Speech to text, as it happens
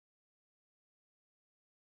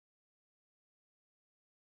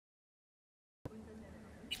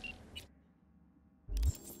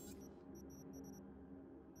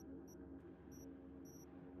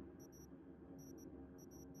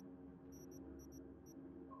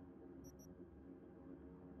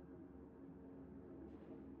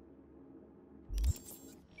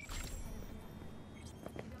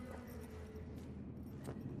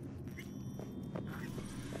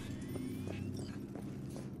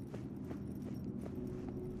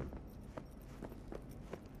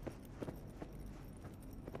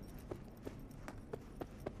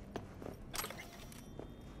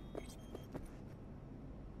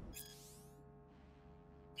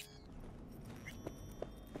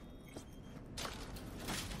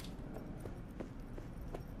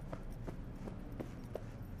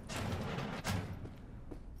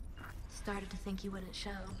started to think you wouldn't show.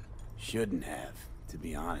 Shouldn't have, to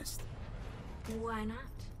be honest. Why not?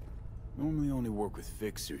 Normally only work with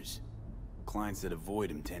fixers. Clients that avoid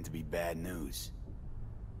him tend to be bad news.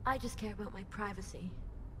 I just care about my privacy.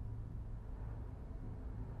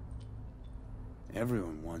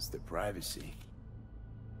 Everyone wants their privacy.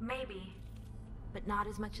 Maybe, but not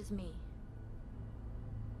as much as me.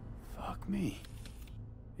 Fuck me.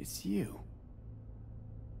 It's you.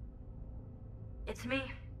 It's me,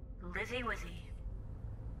 Lizzie Wizzy.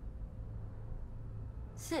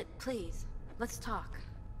 Sit, please. Let's talk.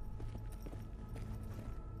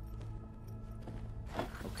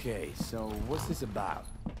 Okay, so what's this about?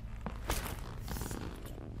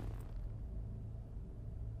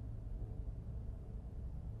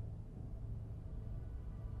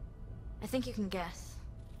 I think you can guess.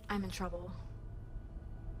 I'm in trouble.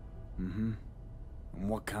 Mm-hmm. And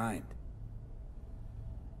what kind?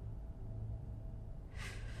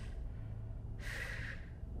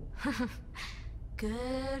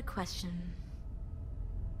 Good question.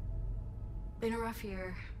 Been a rough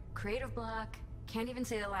year. Creative block. Can't even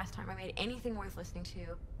say the last time I made anything worth listening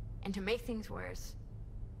to. And to make things worse,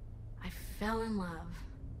 I fell in love.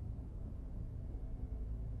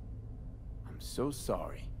 I'm so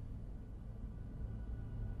sorry.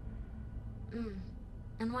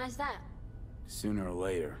 And why's that? Sooner or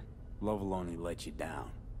later, love will only let you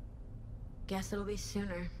down. Guess it'll be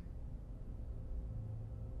sooner.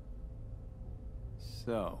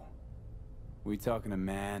 So, we talking a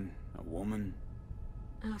man, a woman?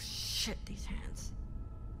 Oh shit, these hands.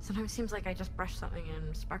 Sometimes it seems like I just brushed something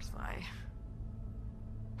and sparks fly.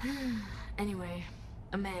 Anyway,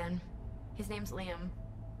 a man. His name's Liam.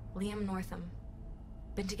 Liam Northam.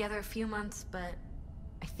 Been together a few months, but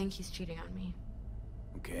I think he's cheating on me.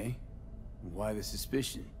 Okay. Why the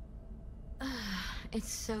suspicion?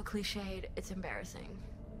 It's so cliched, it's embarrassing.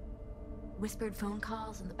 Whispered phone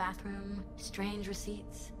calls in the bathroom, strange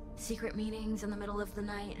receipts, secret meetings in the middle of the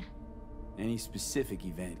night. Any specific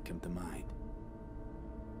event come to mind?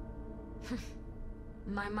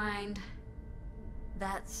 My mind...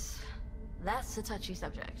 That's a touchy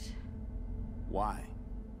subject. Why?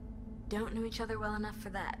 Don't know each other well enough for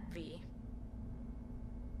that, V.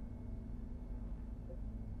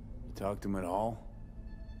 You talk to him at all?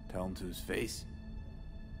 Tell him to his face?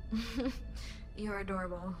 You're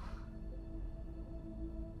adorable.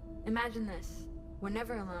 Imagine this. We're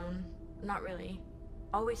never alone. Not really.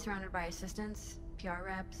 Always surrounded by assistants, PR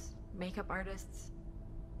reps, makeup artists.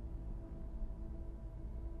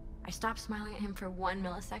 I stop smiling at him for 1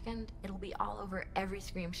 millisecond, it'll be all over every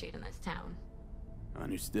scream sheet in this town.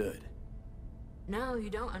 Understood. No,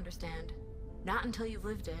 you don't understand. Not until you've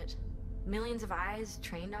lived it. Millions of eyes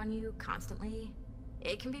trained on you constantly.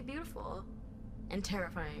 It can be beautiful. And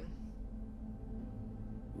terrifying.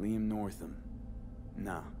 Liam Northam.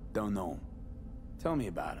 Nah, don't know him. Tell me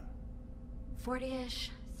about him.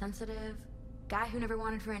 40-ish, sensitive, guy who never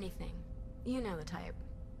wanted for anything. You know the type.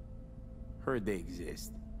 Heard they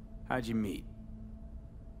exist. How'd you meet?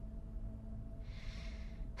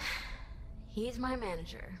 He's my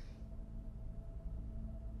manager.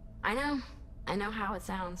 I know how it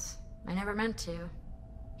sounds. I never meant to.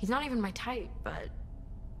 He's not even my type, but...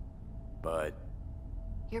 But...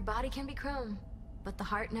 Your body can be chrome, but the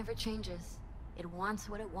heart never changes. It wants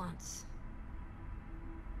what it wants.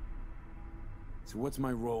 So what's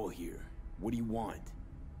my role here? What do you want?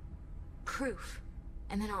 Proof.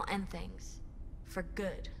 And then I'll end things. For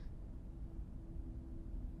good.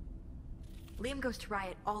 Liam goes to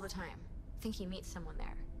Riot all the time. Think he meets someone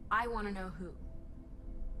there. I want to know who.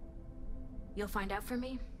 You'll find out for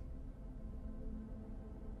me?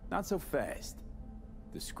 Not so fast.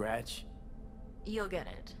 The scratch? You'll get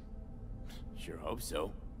it. Sure hope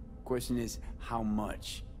so. Question is, how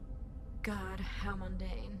much? God, how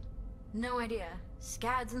mundane. No idea.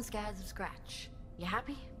 Scads and scads of scratch. You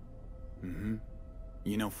happy? Mm-hmm.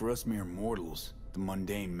 You know, for us mere mortals, the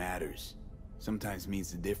mundane matters. Sometimes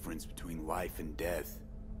means the difference between life and death.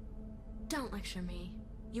 Don't lecture me.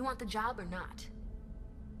 You want the job or not?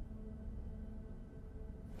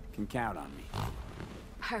 Can count on me.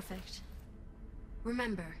 Perfect.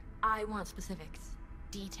 Remember, I want specifics.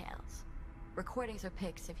 Details. Recordings or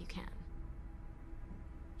pics if you can.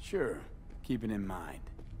 Sure. Keep it in mind.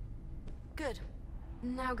 Good.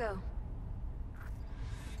 Now go.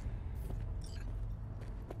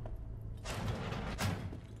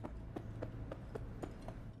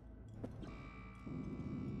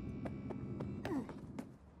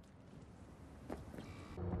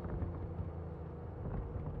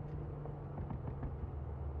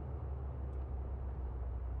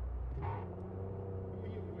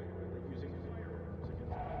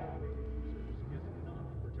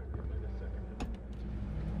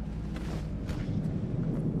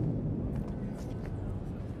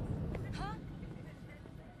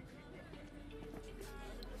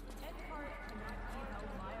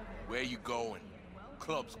 Where you going?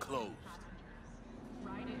 Club's closed.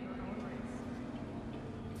 I'm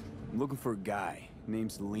looking for a guy.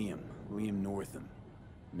 Name's Liam. Liam Northam.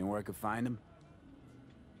 You know where I could find him?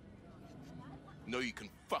 No, you can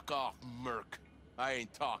fuck off, Merc. I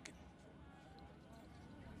ain't talking.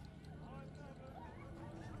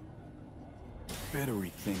 Better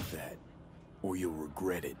rethink that, or you'll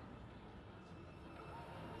regret it.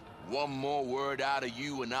 One more word out of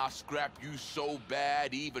you and I'll scrap you so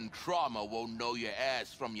bad even trauma won't know your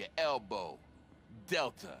ass from your elbow.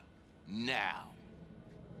 Delta, now.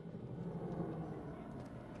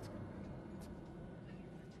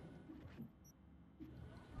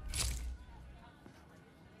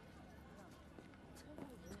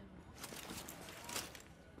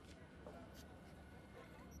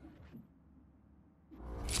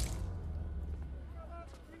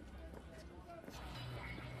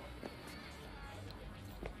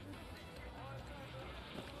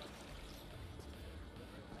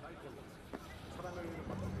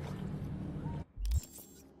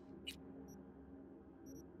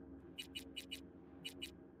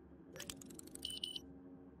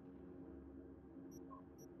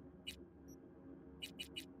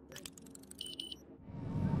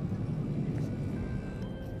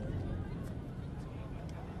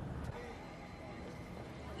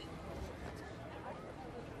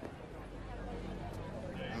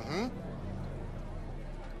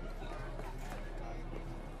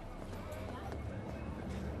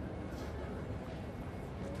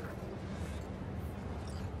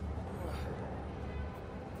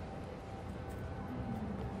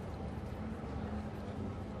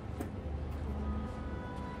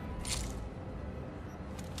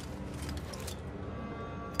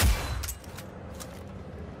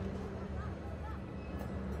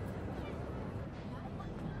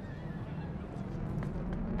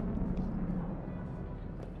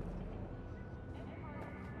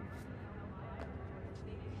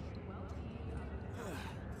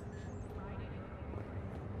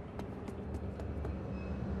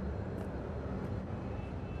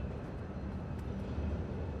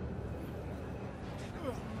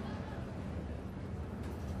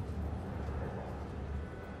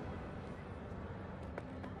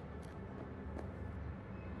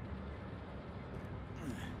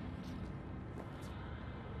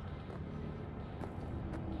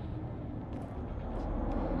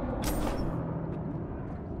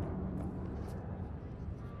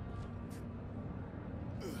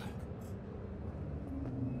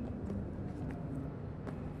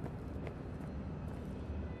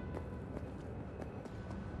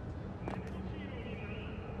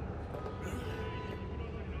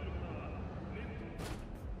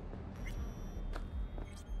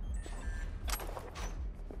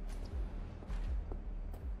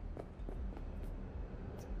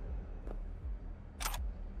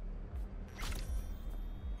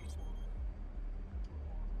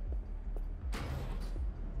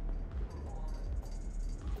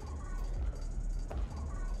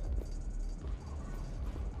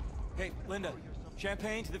 Hey, Linda.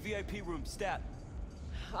 Champagne to the VIP room, stat.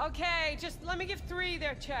 Okay, just let me give 3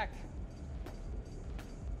 their check.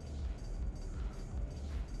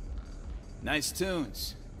 Nice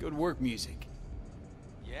tunes. Good work music.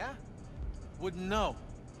 Yeah? Wouldn't know.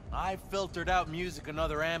 I've filtered out music and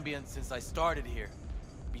other ambience since I started here.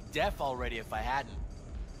 Be deaf already if I hadn't.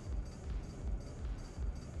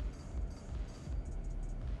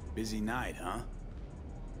 Busy night, huh?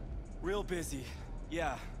 Real busy.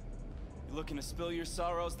 Yeah. You looking to spill your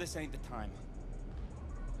sorrows? This ain't the time.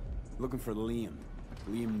 Looking for Liam.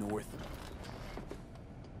 Liam Northam.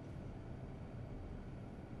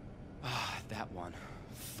 Ah, that one.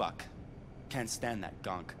 Fuck. Can't stand that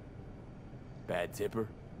gunk. Bad tipper?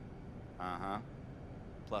 Uh-huh.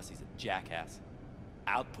 Plus he's a jackass.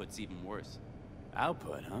 Output's even worse.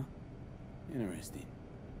 Output, huh? Interesting.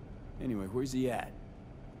 Anyway, where's he at?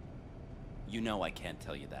 You know I can't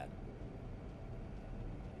tell you that.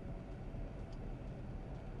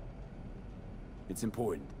 It's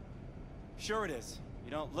important. Sure it is.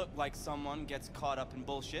 You don't look like someone gets caught up in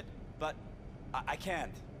bullshit, but I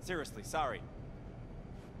can't. Seriously, sorry.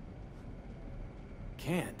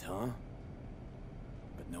 Can't, huh?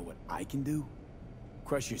 But know what I can do?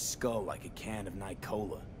 Crush your skull like a can of Night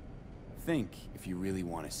Cola. Think if you really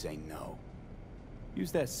want to say no.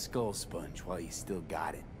 Use that skull sponge while you still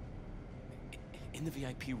got it. In the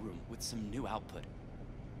VIP room with some new output.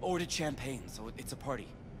 Ordered champagne, so it's a party.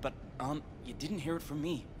 But, you didn't hear it from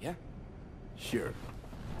me, yeah? Sure.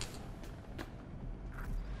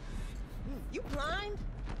 You blind?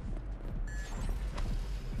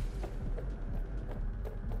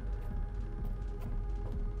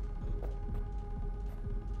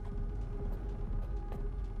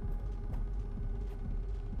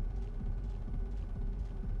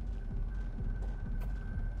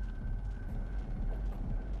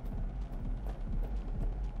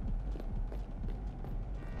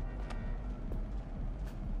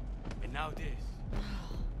 Now this.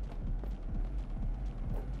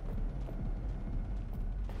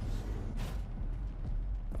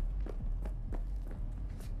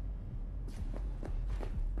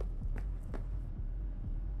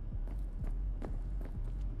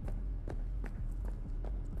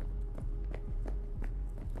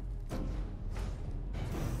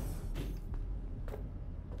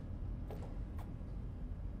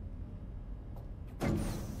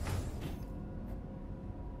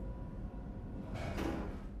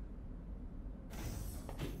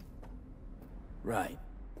 Right.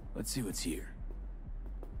 Let's see what's here.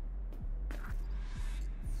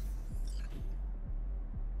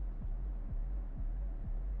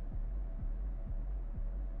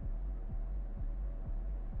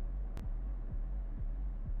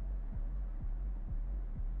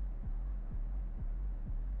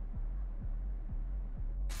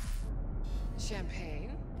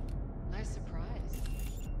 Champagne? Nice surprise.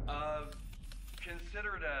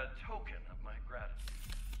 Consider it a token of my gratitude.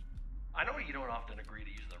 I know you don't often agree to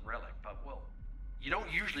use the relic, but, well, you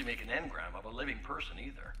don't usually make an engram of a living person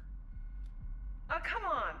either. Oh, come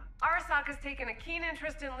on. Arasaka's taken a keen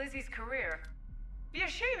interest in Lizzie's career. Be a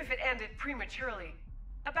shame if it ended prematurely.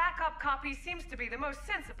 A backup copy seems to be the most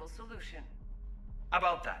sensible solution.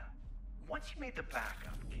 About that, once you made the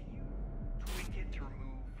backup, can you tweak it to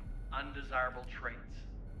remove undesirable traits?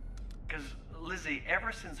 Because Lizzie,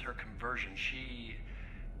 ever since her conversion, she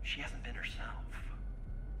hasn't been herself.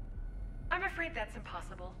 I'm afraid that's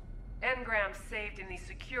impossible. Engrams saved in the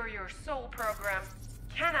Secure Your Soul program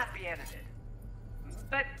cannot be edited.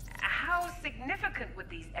 But how significant would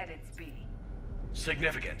these edits be?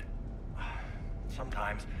 Significant.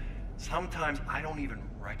 Sometimes I don't even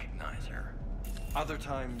recognize her. Other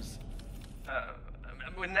times,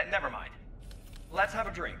 never mind. Let's have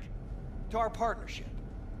a drink. To our partnership.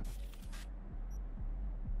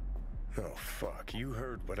 Oh, fuck. You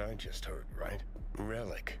heard what I just heard, right?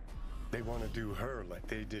 Relic. They want to do her like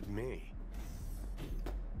they did me.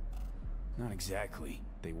 Not exactly.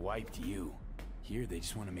 They wiped you. Here, they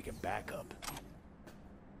just want to make a backup.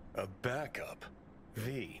 A backup?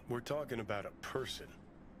 V, we're talking about a person,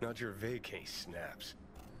 not your vacay snaps.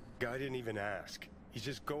 Guy didn't even ask. He's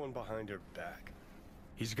just going behind her back.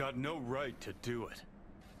 He's got no right to do it.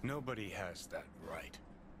 Nobody has that right.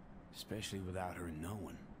 Especially without her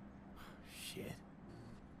knowing. Shit.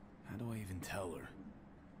 How do I even tell her?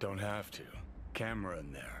 Don't have to. Camera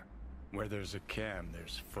in there. Where there's a cam,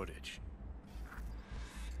 there's footage.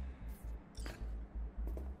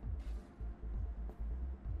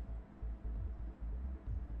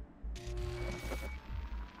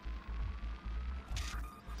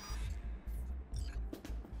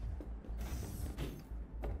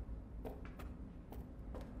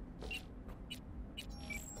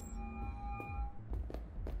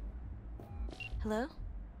 Hello?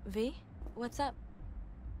 V? What's up?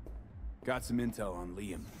 Got some intel on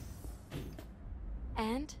Liam.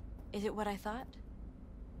 And? Is it what I thought?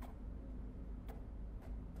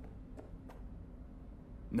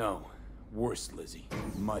 No. Worse, Lizzie.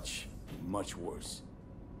 Much, much worse.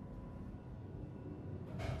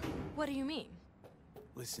 What do you mean?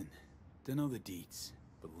 Listen, don't know the deets,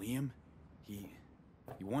 but Liam, he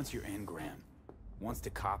wants your engram. Wants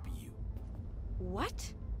to copy you.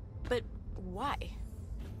 What? But why?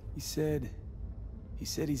 He said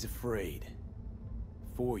he's afraid.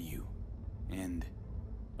 For you. And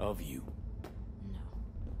of you.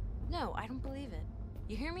 No, I don't believe it.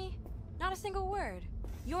 You hear me? Not a single word.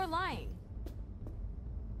 You're lying.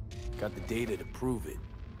 Got the data to prove it.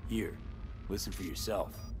 Here, listen for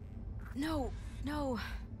yourself. No.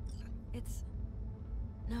 It's...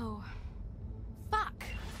 No.